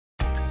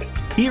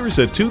Here's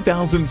a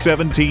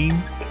 2017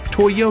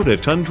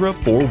 Toyota Tundra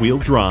 4-wheel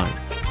drive.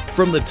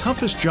 From the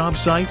toughest job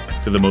site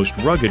to the most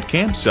rugged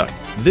campsite,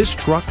 this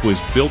truck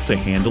was built to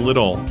handle it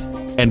all.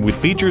 And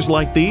with features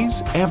like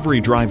these,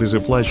 every drive is a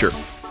pleasure.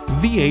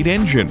 V8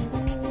 engine,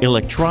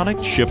 electronic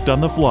shift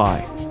on the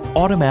fly,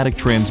 automatic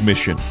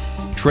transmission,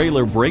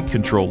 trailer brake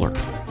controller,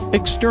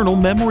 external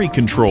memory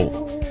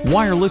control,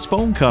 wireless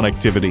phone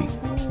connectivity,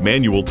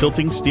 manual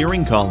tilting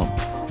steering column,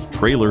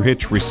 trailer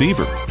hitch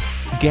receiver,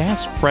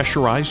 gas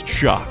pressurized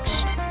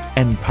shocks,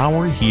 and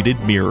power heated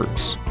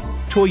mirrors.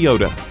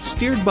 Toyota,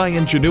 steered by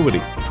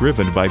ingenuity,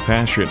 driven by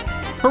passion.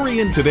 Hurry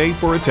in today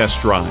for a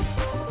test drive.